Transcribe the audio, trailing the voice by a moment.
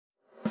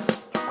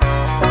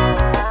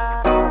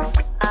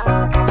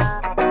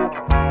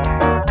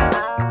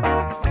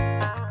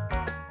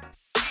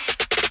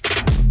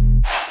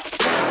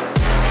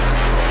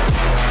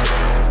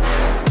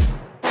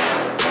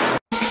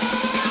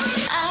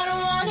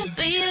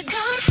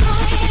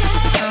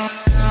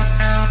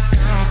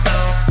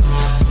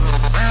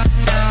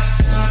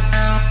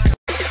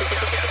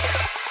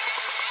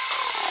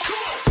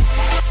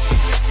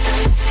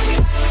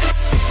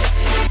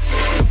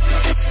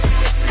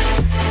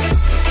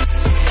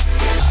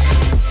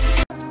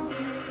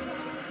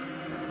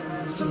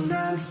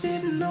I'm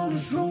sitting on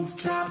this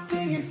rooftop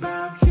thinking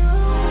about you.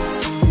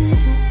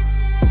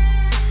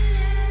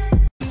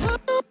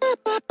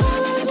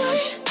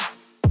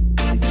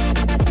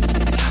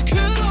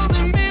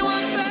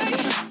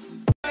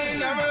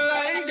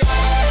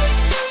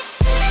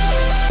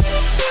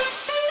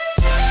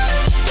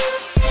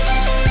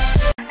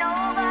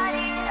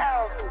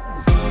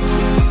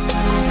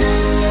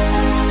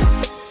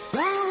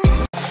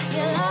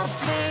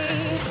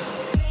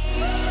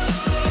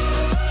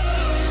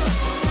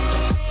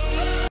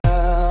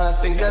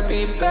 I'd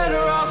be better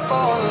off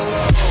all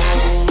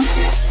alone.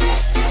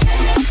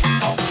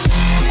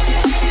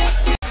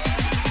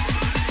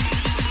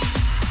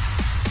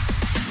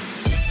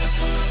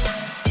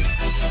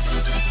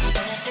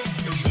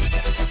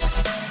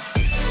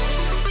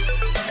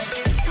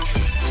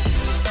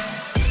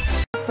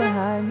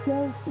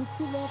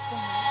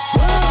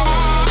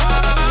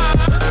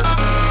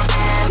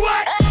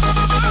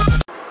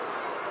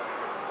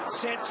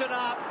 Sets it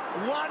up,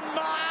 one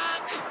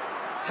mark,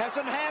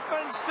 hasn't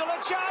happened, still a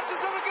chance,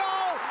 is it a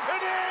goal?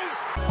 It is!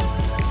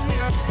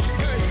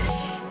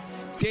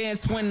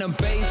 Dance when the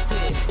bass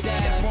hit,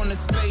 dab on the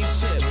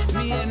spaceship,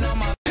 me and all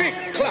my Click,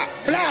 clap,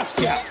 blast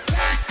ya!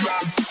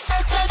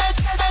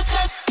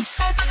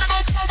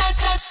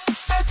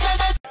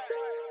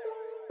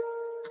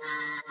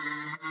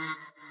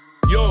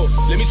 Yo,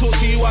 let me talk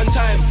to you one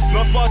time.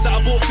 Enough bars that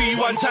I bought for you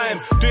one time.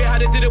 Do it how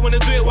they did it, wanna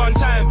do it one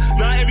time.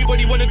 Now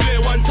everybody wanna do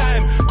it one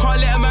time. Can't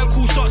let a man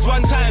call shots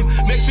one time.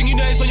 Next thing you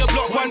know, it's on your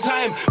block one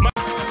time.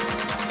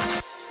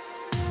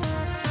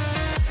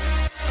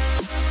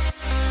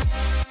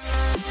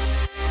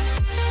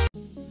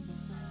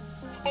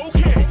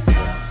 Okay.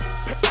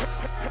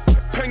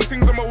 Peng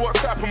things on my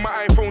WhatsApp and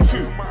my iPhone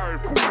too.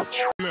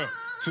 Look,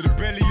 to the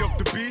belly of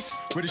the beast,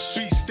 where the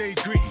streets stay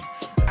gritty.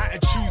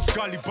 Attitude's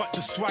gully, but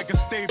the swagger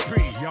stay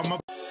pretty. I'm a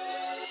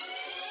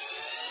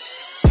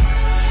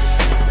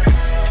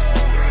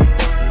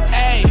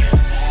hey.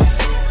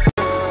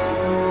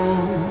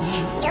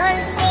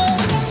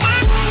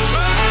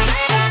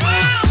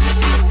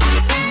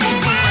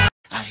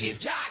 I hear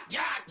yak,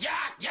 yak,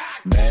 yak,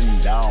 yak.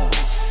 man down.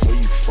 Where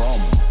you from,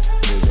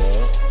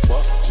 nigga?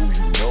 Fuck who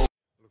you know.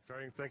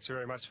 Look, thanks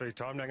very much for your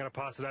time. Now I'm going to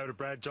pass it over to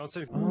Brad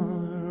Johnson. All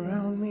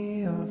around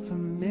me are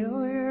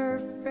familiar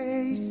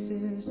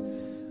faces,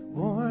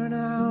 worn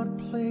out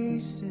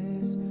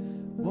places,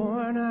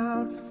 worn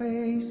out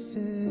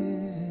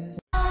faces.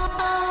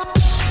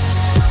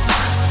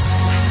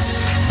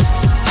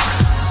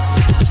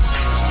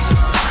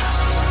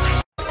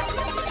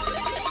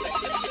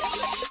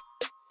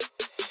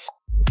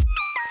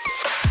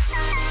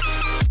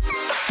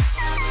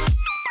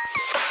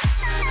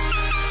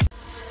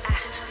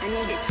 I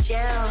need to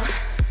chill.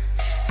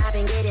 I've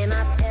been getting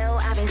my pill.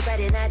 I've been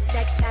spreading that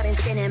sex. I've been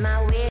spinning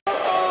my wheel.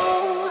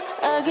 Oh,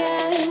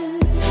 again.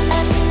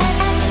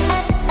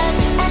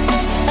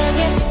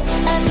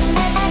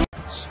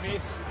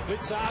 Smith,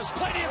 Blitzar's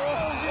plenty of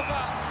balls in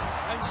there.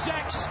 And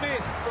Zach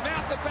Smith from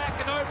out the back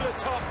and over the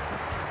top.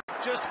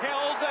 Just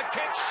held the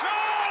kick.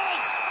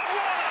 Schultz!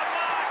 What a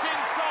mark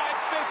inside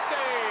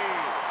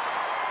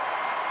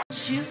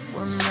 50! You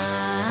were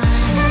mine.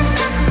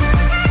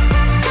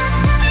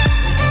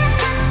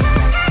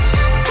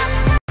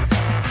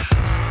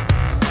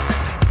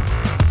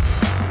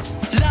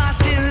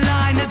 Last in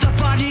line at the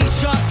body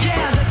shop,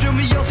 yeah, they threw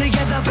me all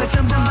together, bits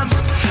and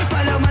bobs.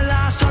 But I'm my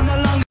last on the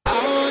long. I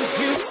want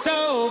you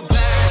so bad.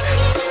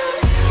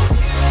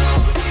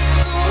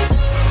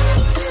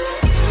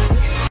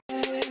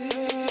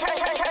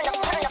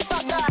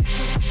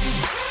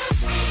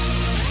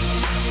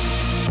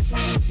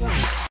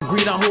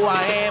 Agreed on who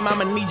I am,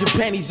 I'ma need your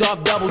panties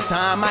off double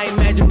time. I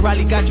imagine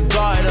probably got your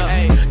guard up.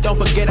 Hey, don't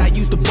forget I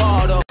used to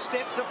ball though.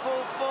 Step to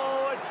full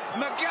forward.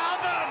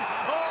 McGovern!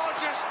 Oh,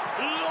 just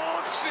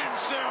launched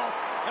himself.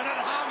 And it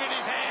hung in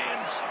his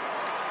hands.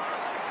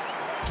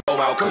 Go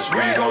out, cause we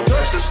gon'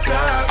 touch the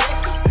sky.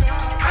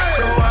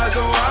 So why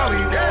we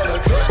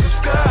wanna touch the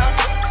sky?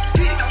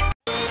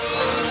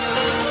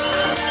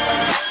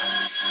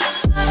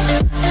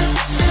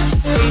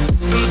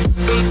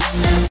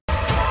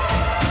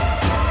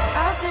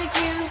 I'll take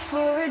you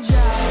for a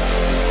drive.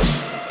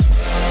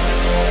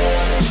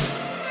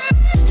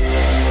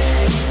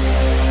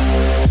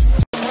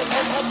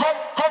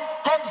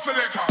 Come,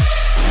 selector.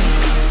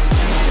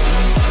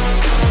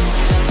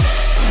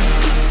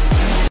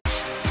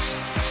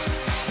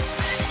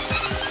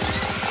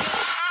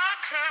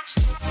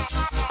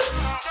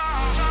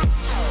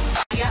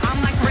 Yeah,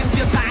 I'm like, bring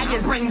your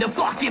tires, bring the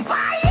fucking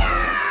fire.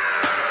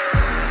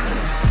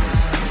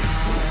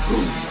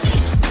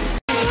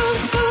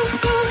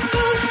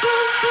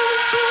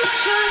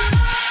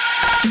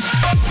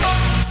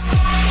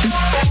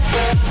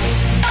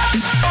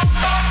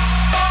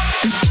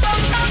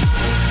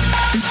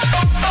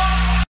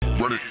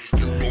 Run it,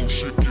 you know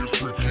shit get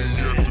freaky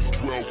after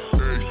 12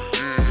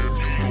 a.m.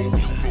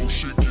 You know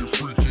shit get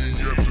freaky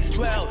after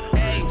 12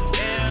 a.m.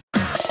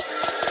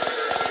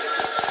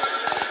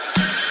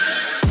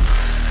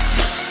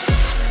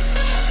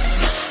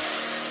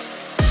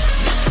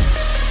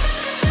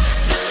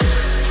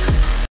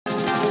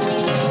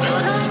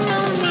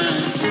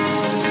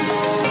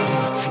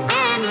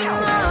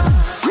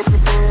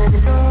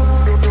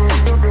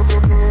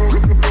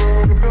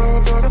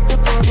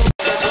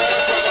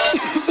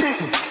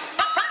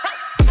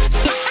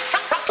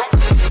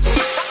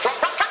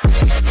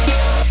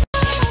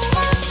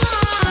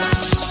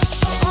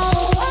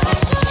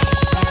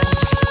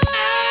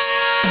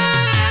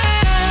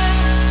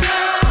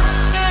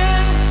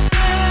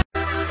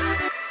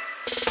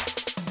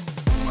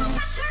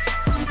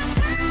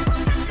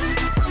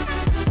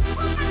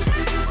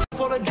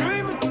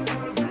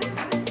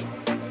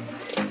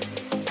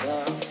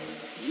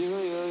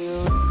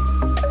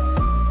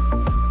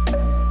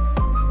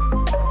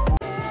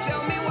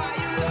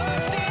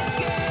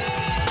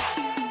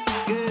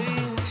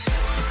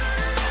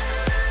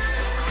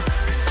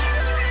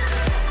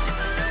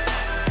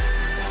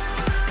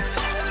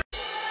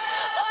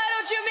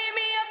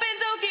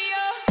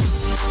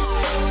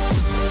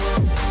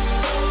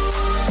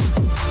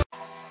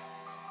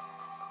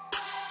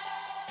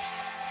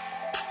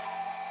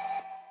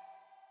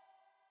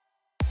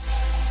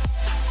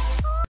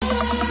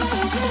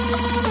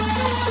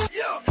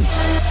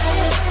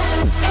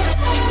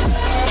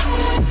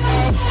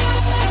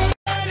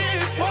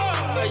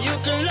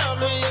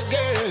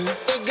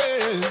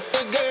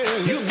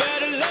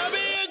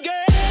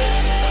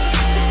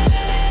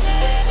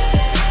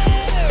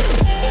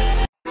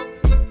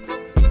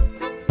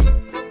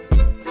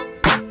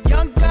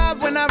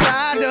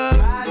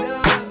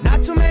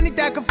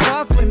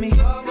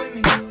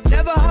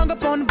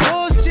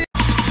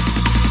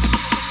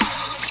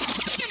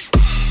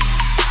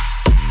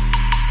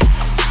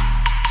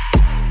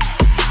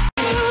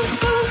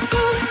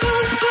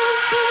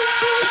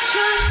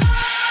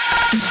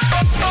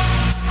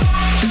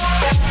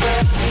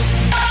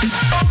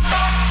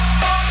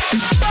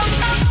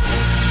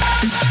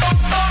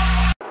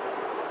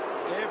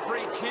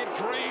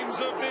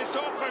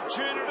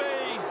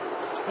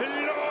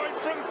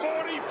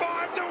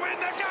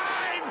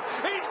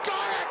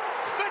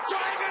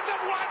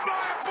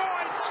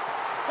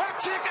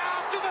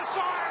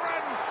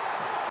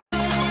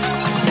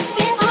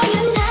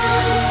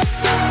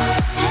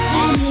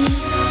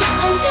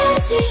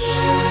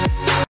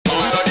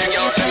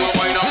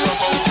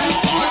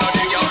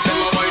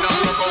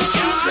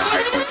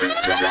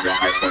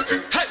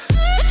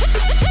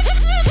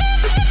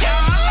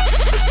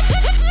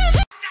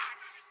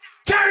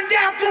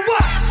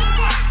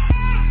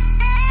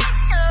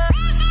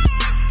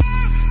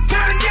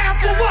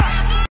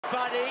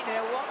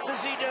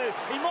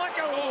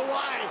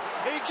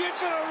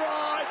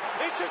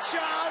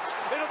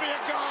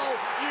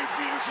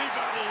 beauty,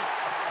 buddy.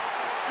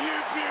 You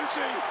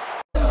beauty.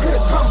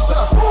 Here comes the,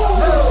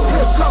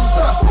 here comes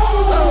the,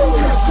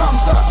 here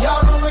comes the.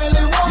 Y'all don't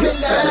really want it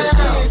now.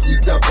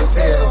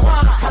 Double-L.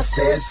 I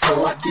said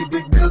so. I keep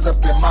big bills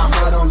up in my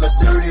heart on the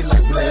dirty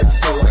like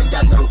Bledsoe. Ain't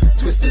got no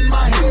twist in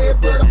my head,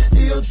 but I'm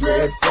still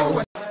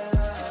dreadful.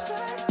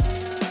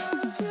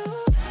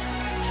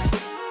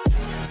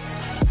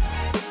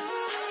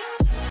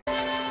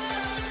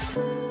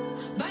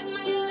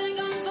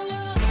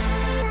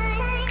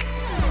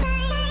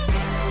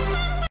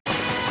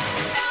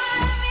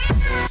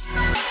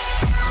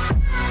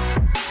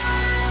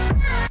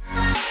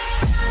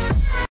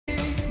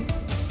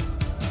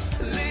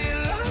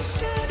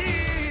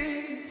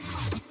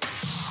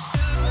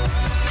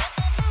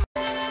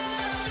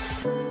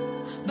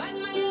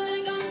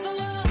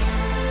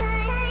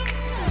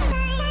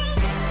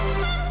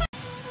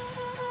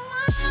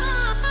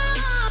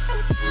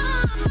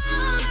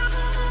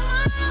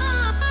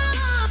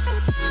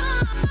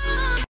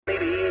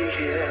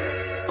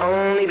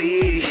 Only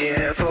be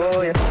here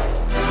for you.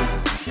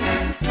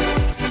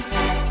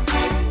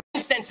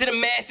 Sense to the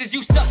masses,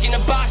 you stuck in a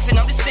box and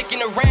I'm just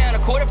sticking around. A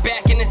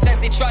quarterback in the sense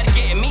they try to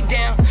get me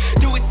down.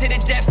 Do it to the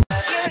depths.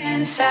 You're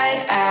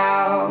inside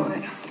out.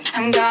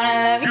 I'm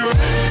gonna love you.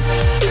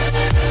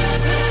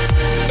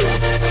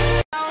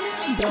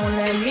 Don't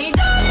let me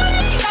go.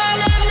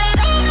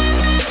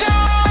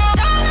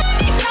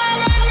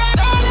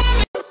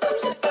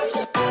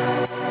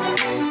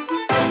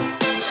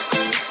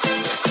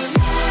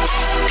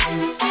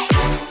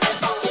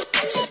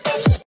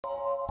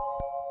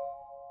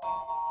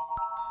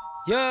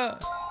 Yeah,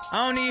 I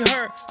don't need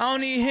her, I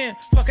don't need him.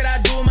 Fuck it, I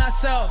do it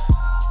myself.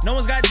 No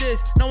one's got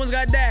this, no one's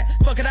got that.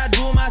 Fuck it, I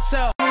do it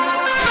myself.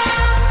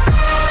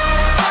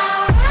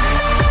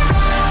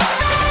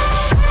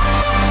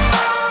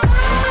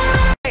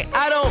 Hey,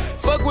 I don't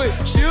fuck with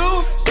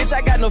you. Bitch,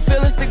 I got no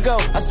feelings to go.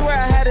 I swear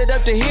I had it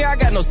up to here, I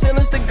got no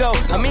ceilings to go.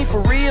 I mean,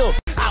 for real.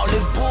 All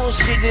this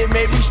bullshit that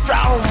made me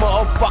strong,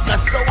 motherfucker.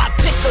 So I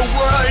pick the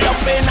world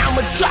up and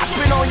I'ma drop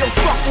it on your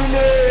fucking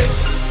head.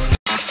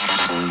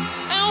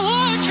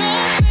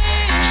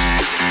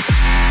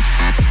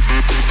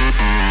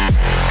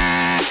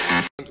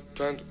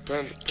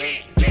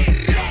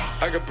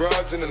 I got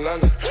broads in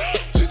Atlanta,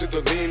 just to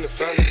lean the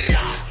family,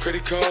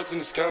 credit cards in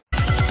the scam.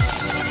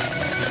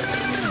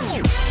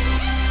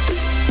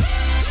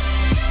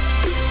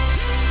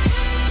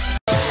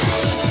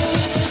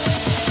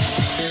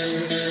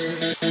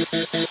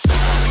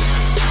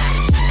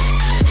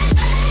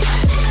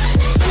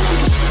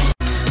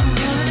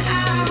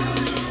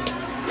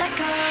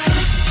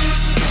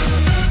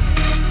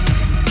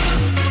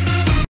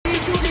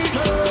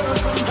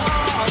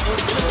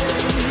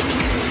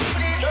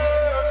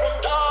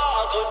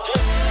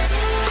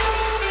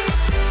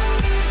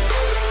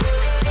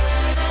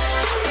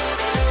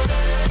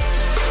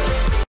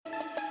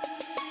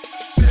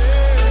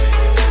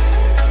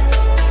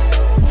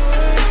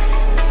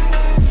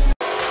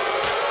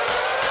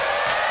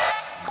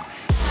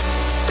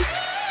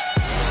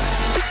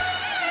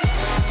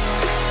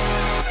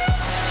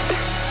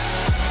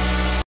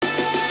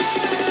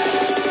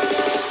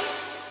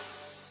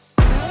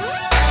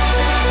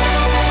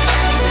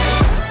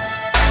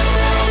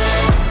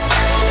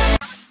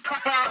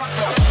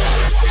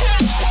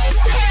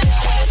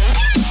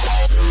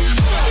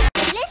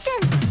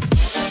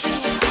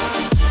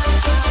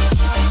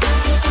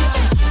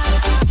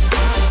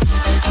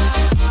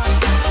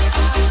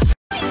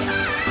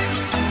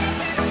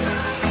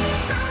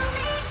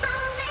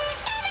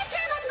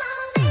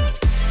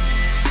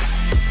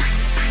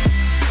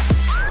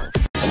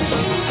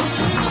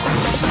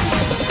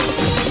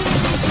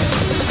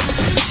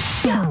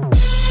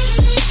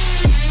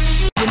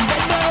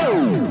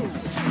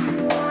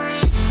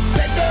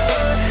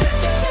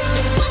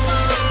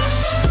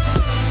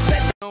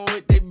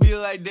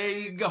 There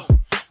you go.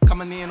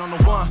 Coming in on the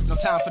 1, no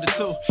time for the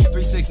 2.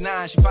 3, 6,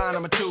 9, she fine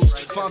on my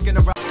 2s. Funkin'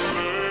 around.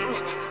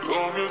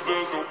 Long as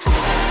there's no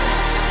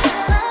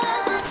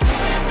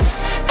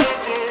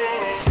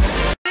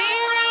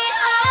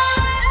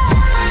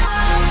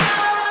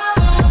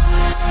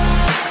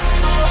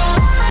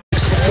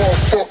Some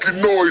motherfucking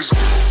noise.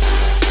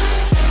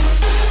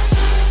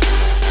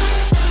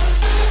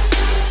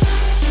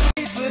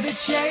 For the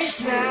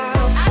chase now.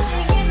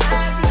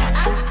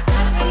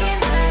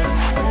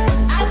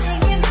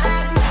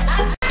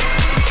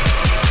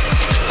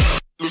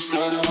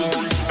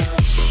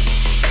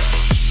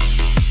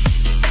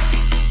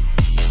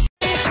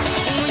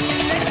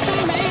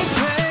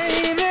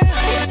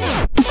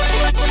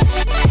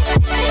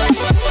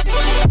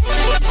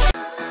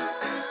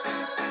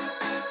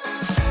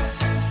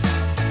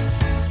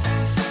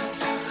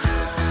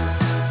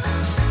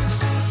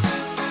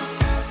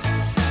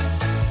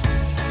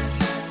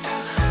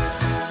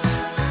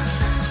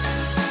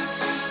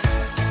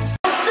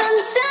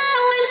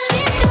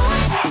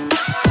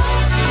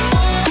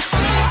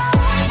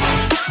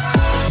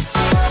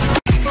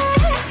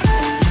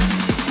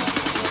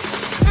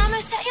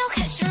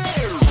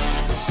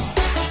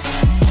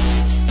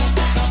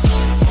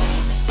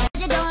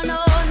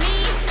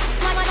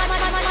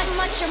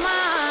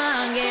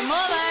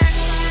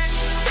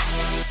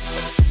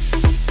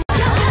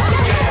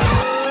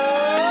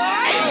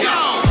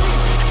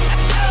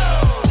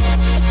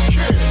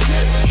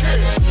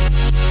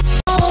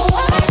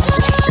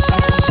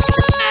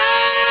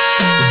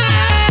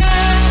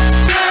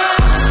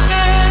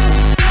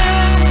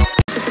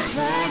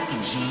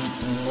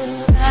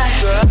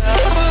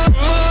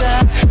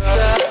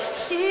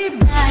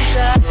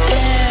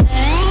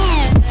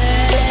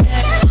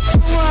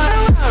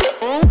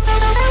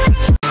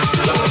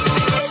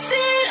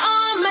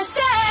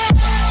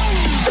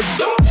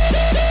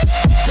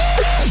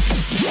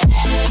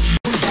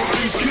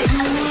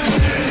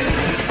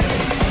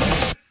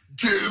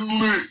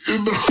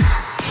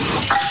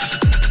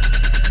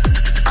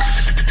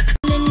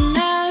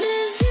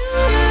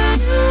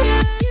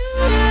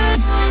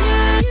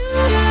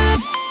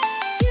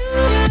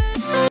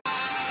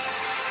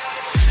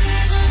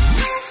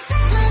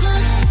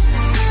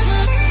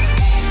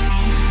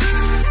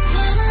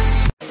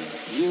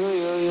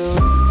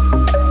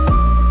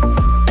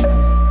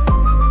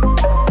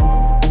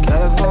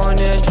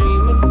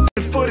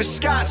 the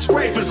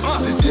skyscrapers.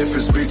 The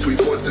difference between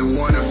 4th and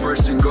 1 and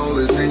 1st and goal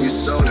is in your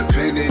soul,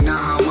 depending on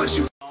how much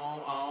you.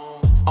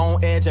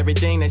 On edge,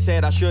 everything they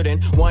said I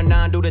shouldn't.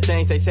 1-9, do the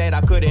things they said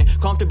I couldn't.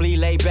 Comfortably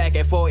lay back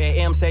at 4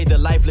 a.m. Say the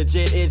life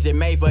legit, is it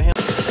made for him?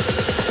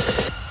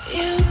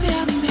 You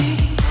got me.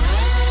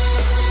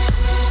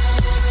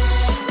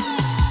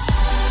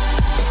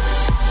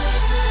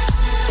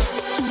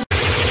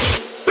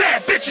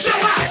 Bad bitches, so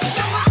hot.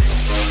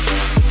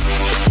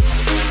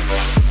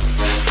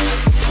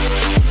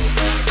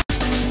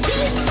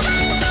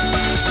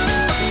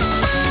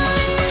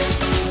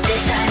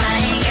 This time I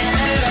ain't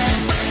gonna run.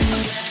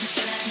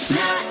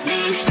 Not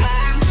this time.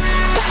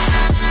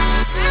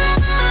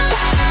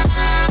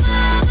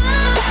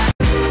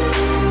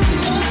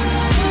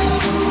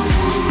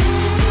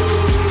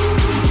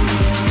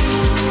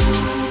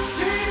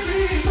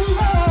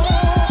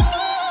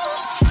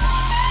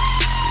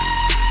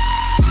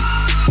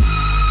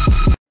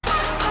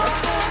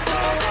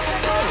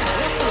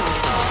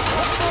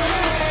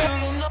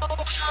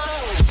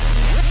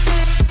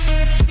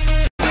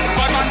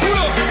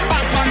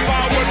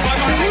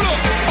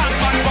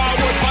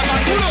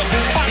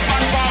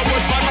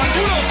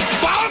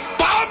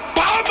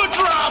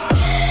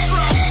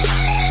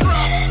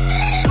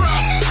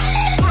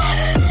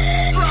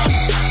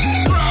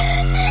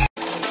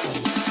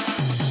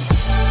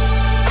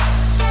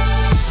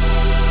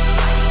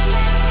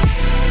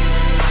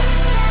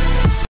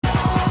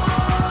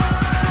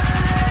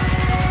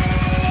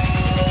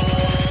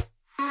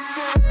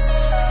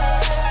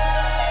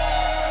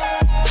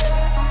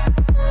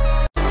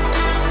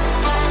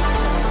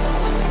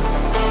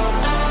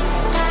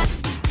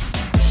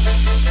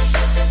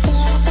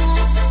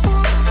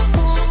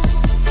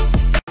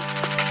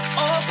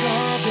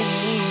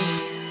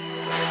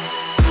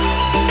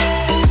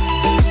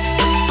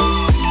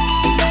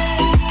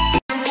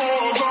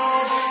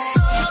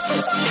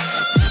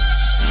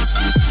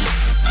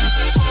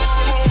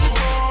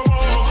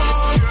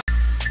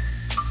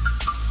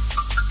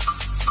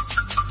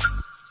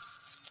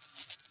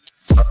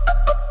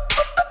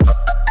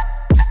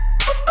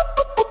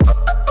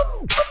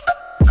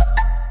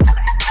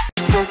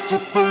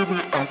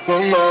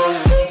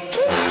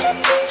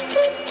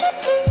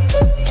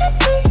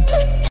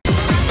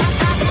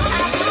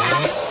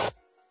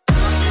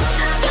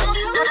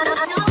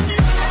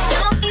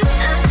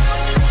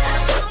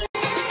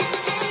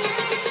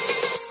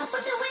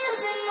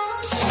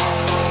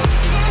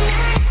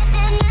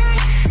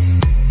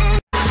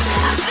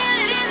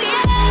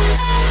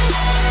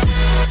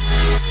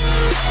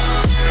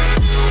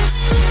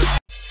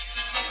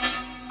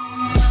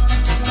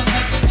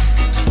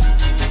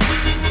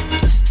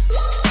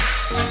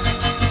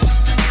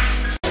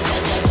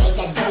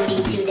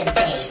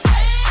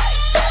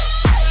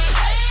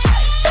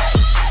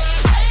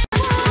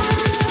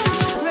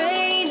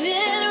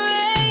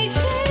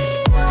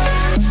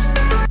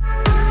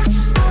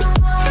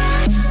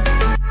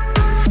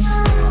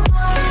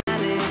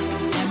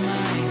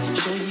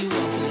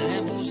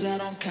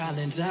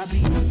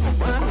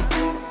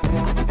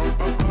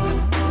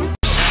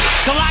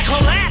 So I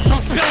collapse, I'm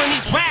spilling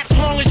these raps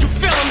long as you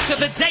feel them. To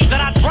the day that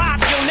I drop,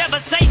 you'll never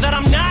say that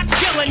I'm not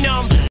killing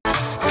them.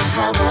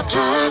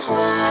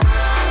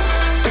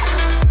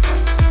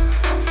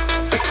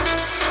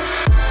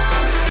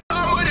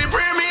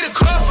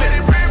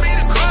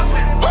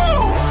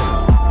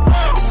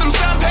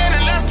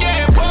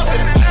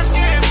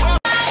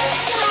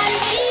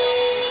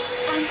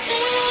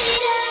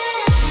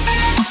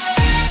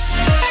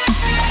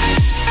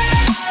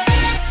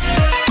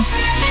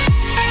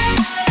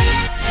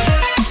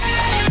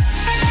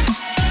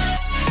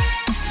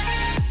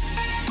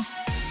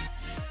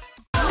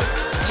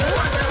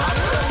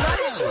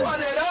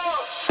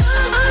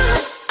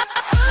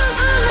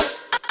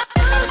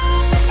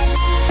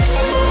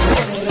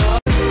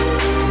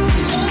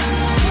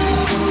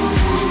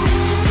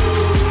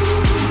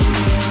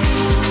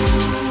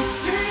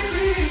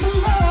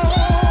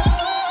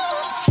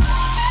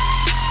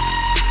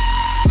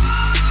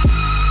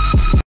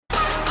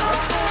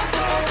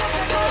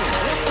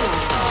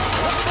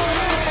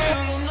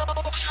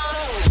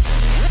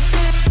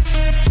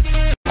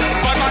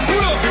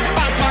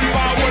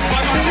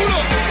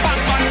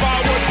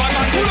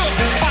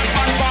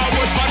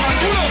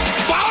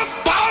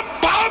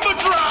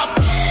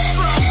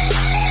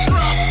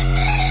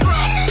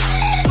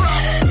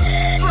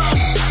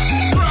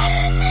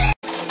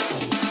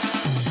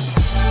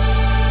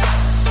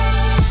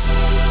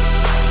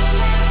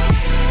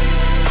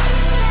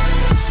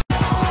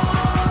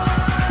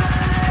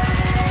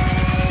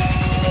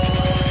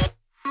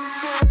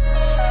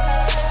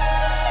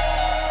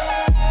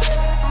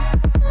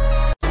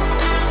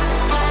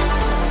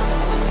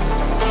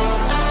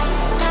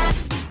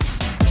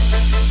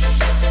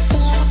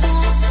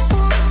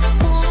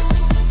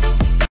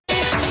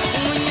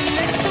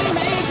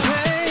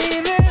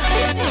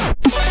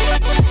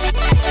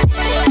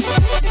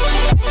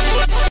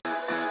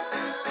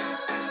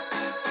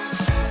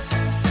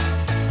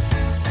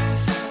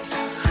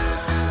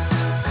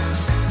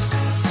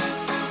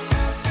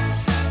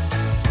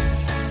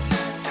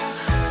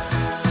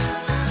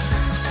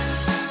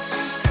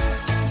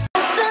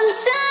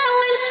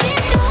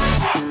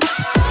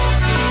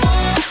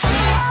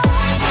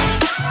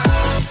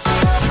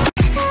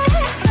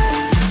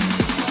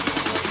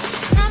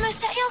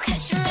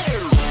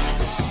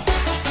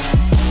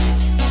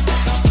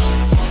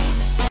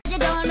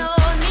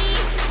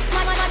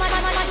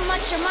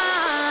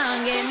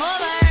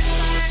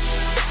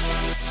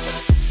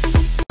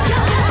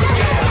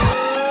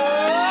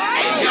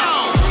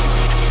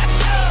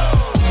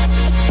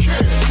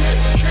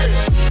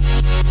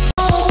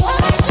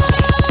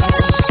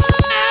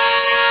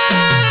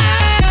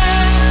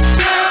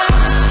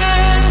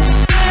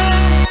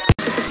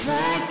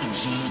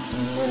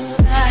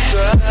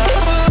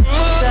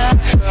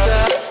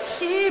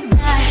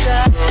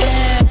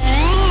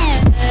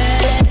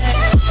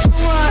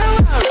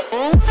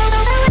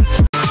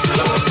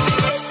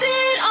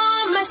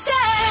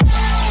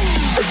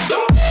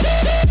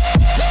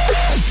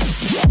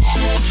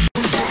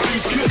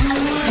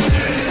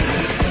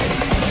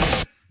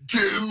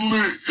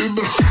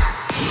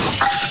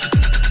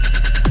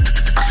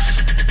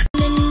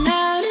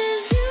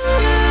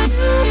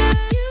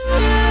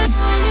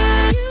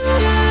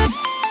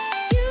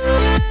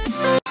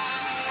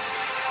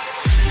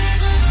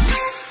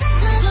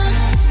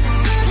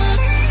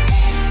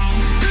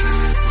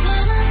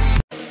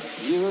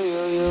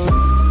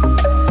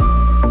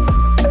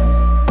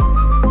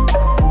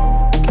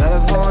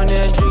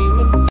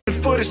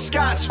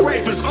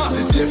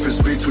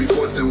 between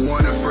 4th and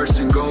 1 and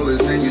 1st and goal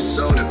is in your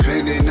soul,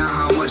 depending on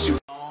how much you.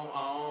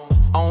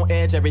 On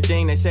edge,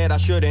 everything they said I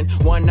shouldn't.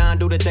 1-9,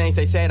 do the things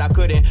they said I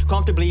couldn't.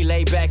 Comfortably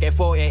lay back at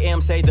 4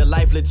 a.m. Say the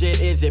life legit,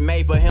 is it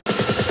made for him?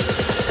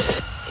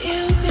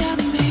 You got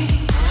me.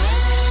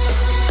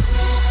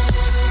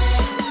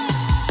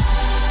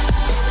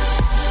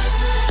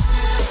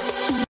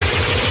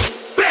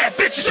 Bad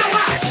bitches, so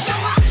hot.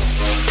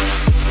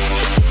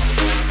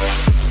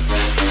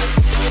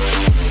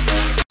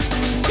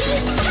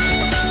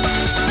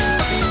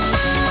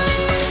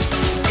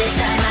 This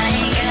time I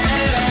ain't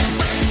gonna run.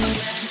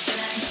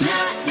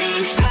 Not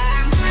this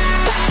time.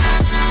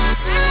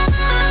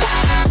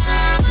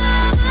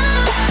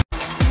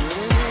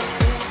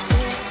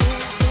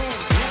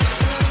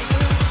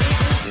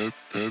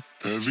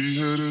 Heavy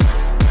headed.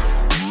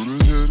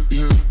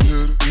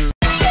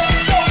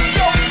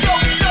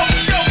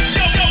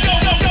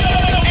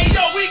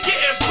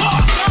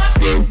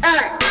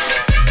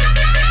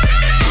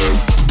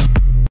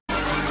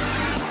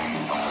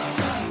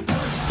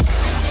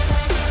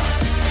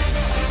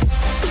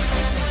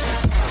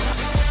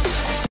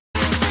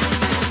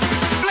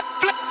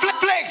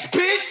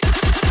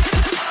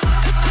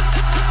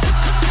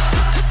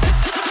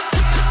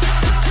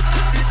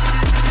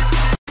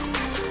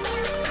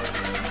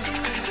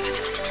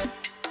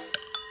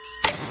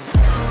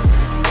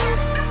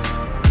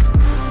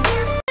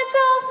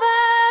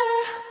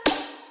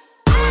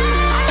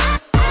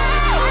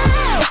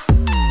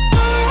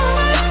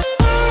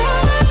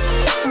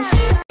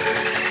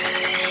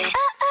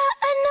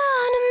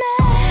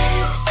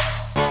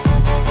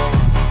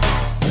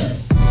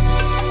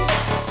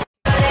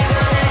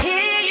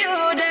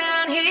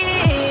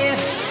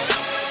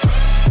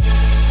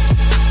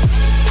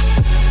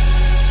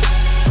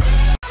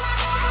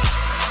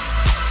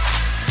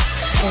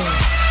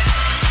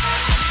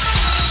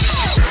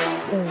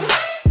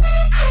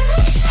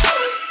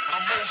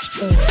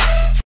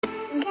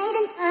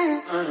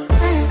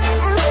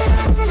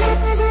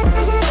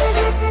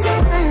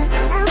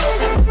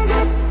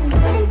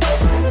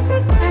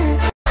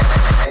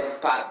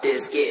 Pop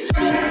biscuit.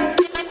 Pop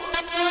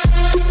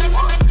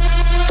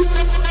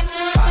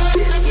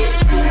biscuit.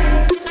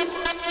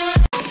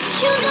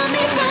 You got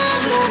me from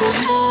the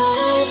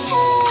hard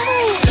time.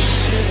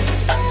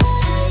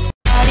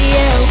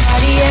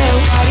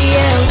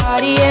 How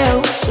do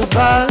you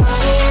survive?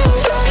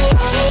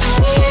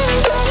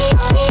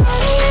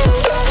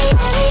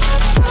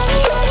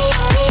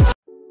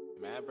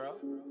 Mad, bro?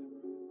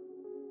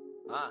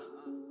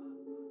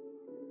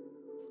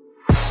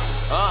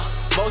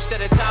 Most of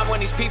the time when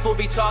these people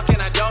be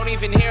talking, I don't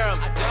even hear them.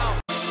 I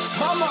don't.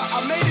 Mama,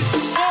 I made it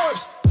through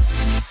Forbes.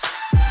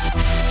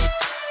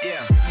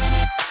 Yeah.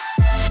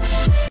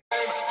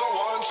 The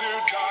ones who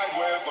died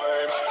with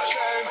blame.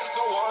 Shame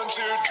the ones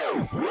who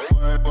don't.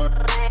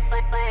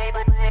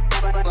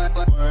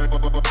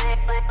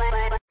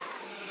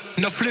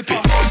 No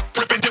flipper.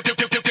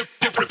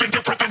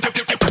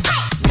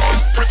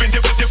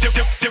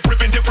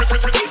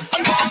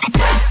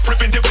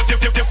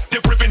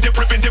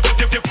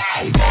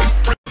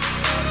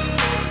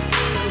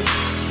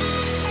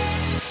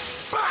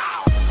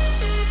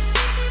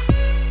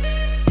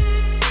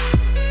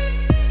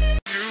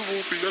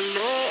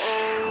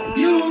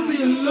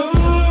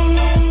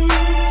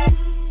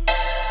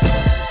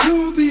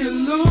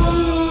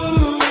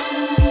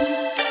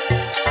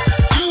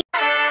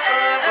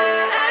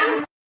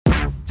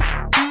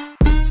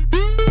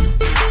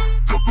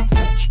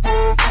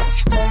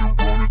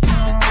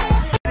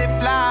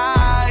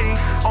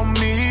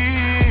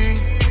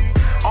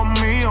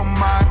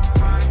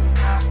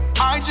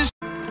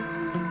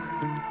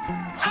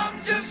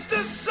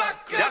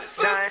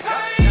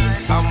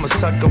 I'm a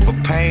sucker for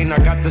pain. I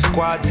got the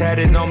squad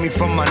tatted on me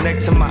from my neck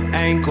to my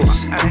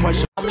ankles.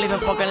 I'm living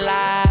fucking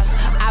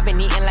life. I've been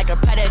eating like a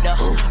predator.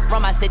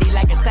 Run my city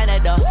like a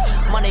senator.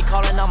 Money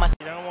calling on my.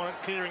 You don't want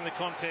it clearing the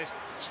contest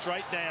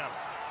straight down.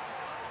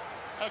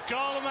 A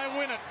goal and they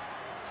win it.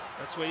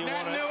 That's where you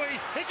want it.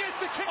 He gets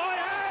the kick. Oh, he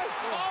has!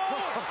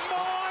 Oh,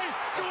 my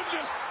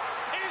goodness!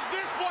 Is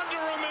this one to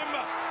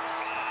remember?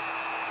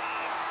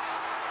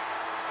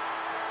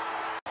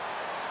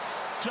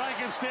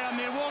 Jacobs down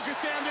there, Walker's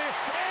down there.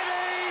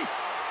 Eddie!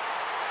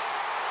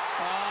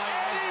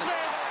 Eddie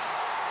Betts,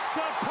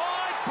 the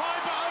Pied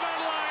Piper of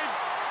Adelaide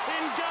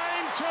in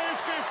game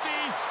 250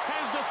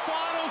 has the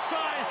final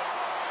say.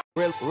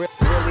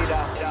 Really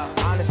though,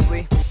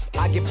 honestly,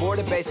 I get bored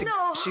of basic.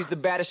 No. She's the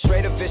baddest,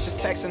 straight up vicious,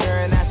 texting her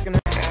and asking her.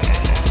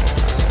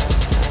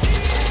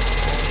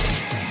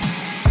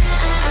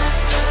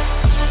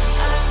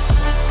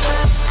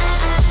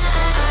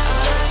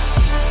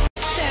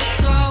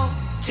 Set, go,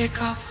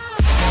 take off.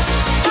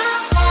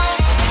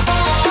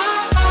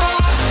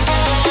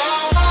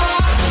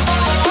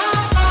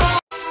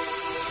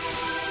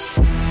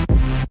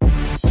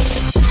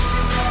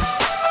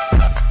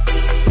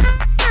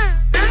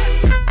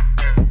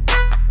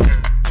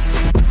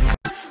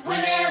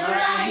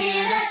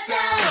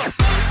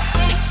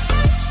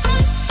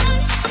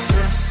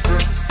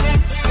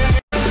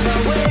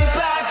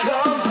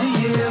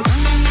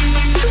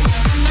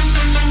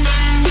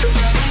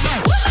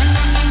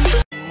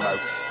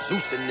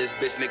 Zeus in this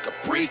bitch, nigga,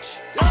 preach.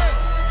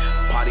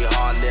 Party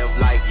hard, live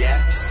life, yeah.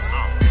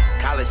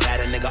 College had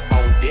a nigga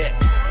on deck.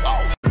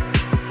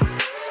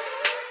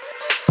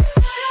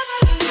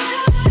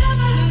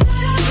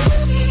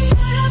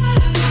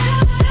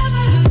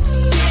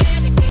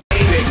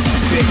 Tick,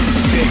 tick,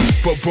 tick,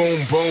 ba-boom,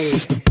 boom.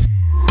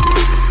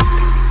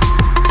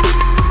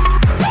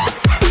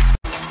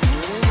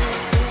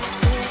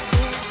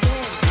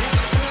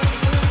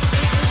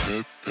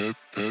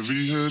 Heavy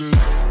hitter.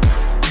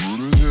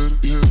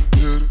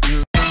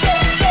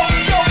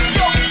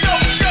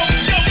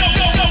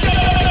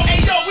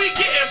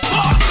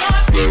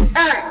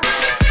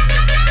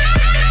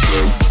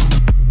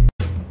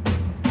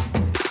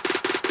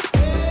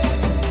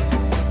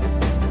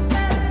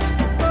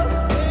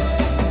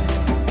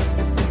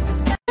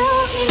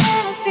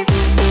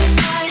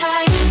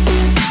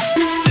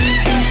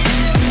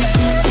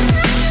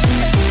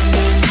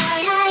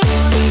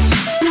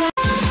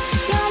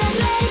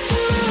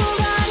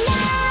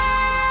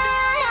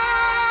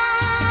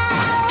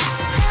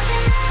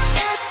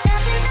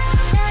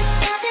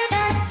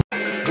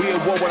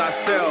 With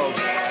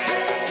ourselves.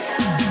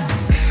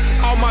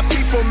 All my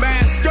people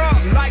mask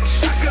up like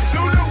Shaka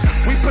Zulu.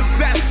 We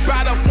possessed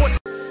by the fortune.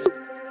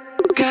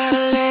 Gotta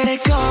let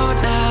it go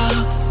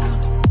now.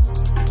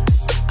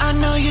 I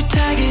know you're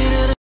tired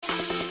of the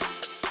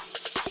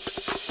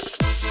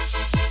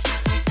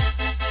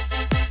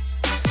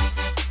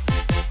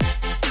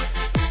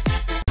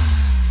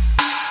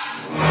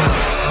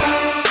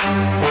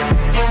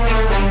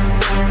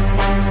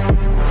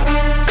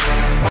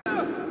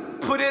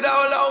Put it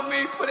all on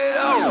me, put it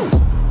on.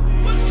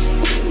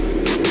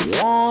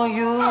 Won't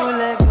you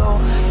let go?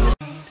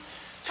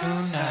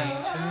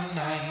 Tonight,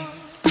 tonight.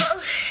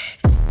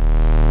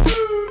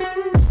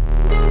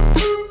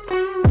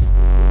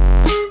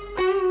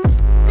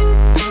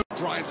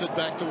 Drives it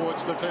back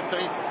towards the 50.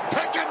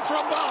 Picking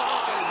from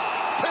behind.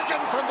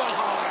 Picking from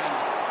behind.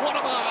 What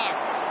a mark.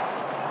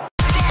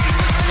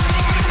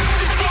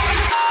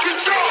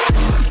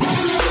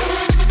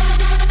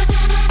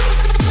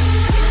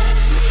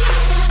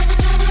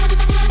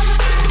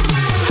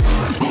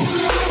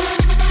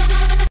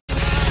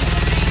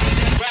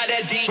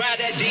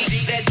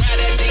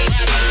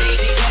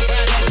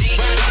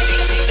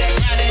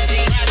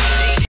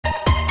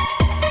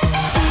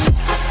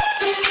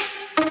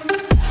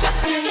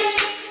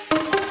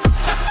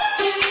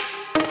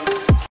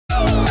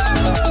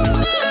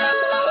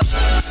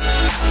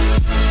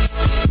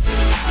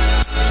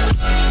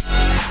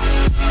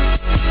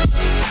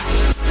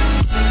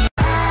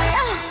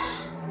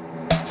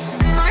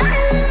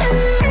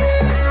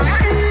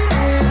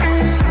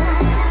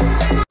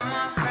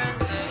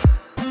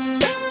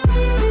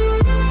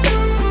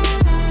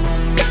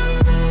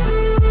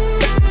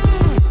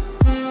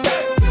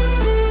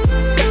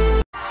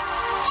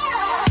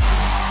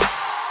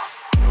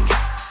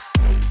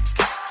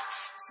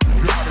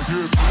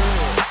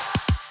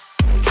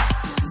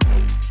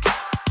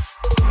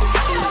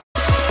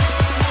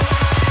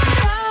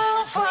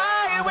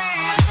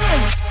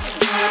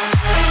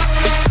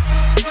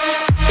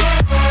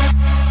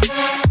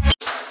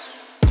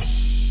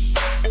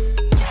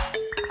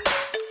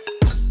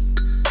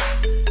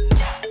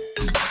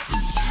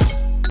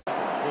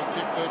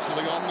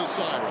 Virtually on the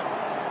siren.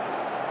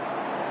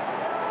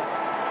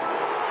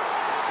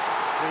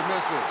 He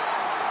misses,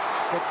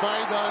 but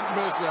they don't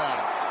miss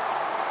out.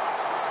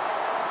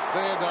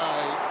 Their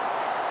day,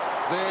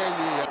 their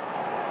year.